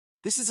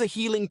This is a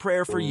healing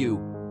prayer for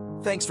you.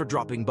 Thanks for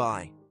dropping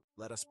by.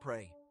 Let us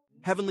pray.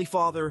 Heavenly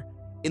Father,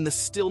 in the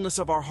stillness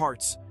of our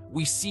hearts,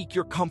 we seek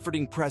your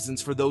comforting presence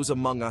for those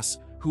among us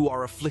who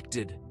are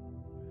afflicted.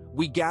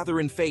 We gather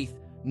in faith,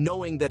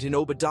 knowing that in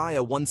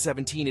Obadiah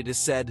 1:17 it is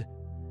said,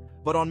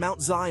 "But on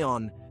Mount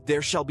Zion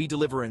there shall be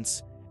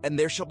deliverance, and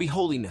there shall be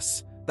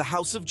holiness. The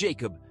house of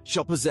Jacob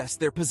shall possess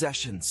their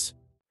possessions."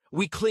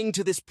 We cling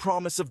to this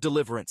promise of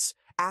deliverance,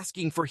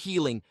 asking for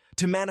healing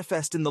to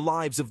manifest in the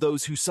lives of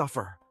those who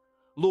suffer.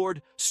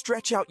 Lord,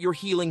 stretch out your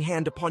healing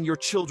hand upon your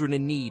children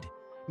in need.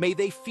 May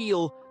they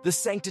feel the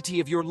sanctity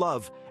of your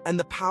love and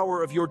the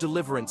power of your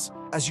deliverance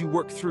as you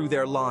work through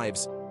their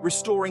lives,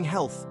 restoring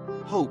health,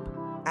 hope,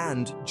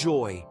 and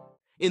joy.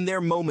 In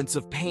their moments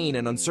of pain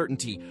and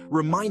uncertainty,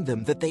 remind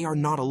them that they are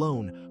not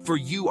alone, for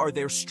you are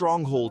their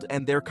stronghold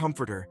and their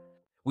comforter.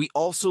 We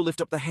also lift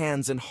up the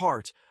hands and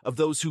heart of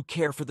those who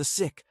care for the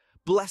sick.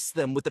 Bless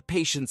them with the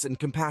patience and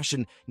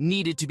compassion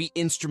needed to be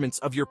instruments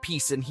of your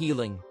peace and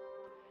healing.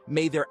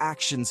 May their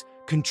actions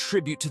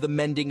contribute to the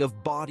mending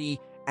of body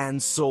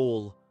and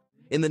soul.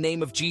 In the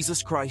name of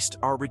Jesus Christ,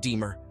 our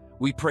Redeemer,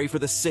 we pray for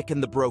the sick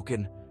and the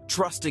broken,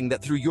 trusting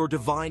that through your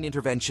divine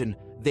intervention,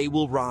 they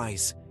will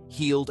rise,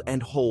 healed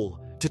and whole,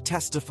 to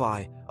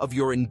testify of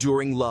your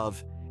enduring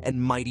love and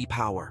mighty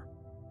power.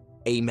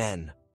 Amen.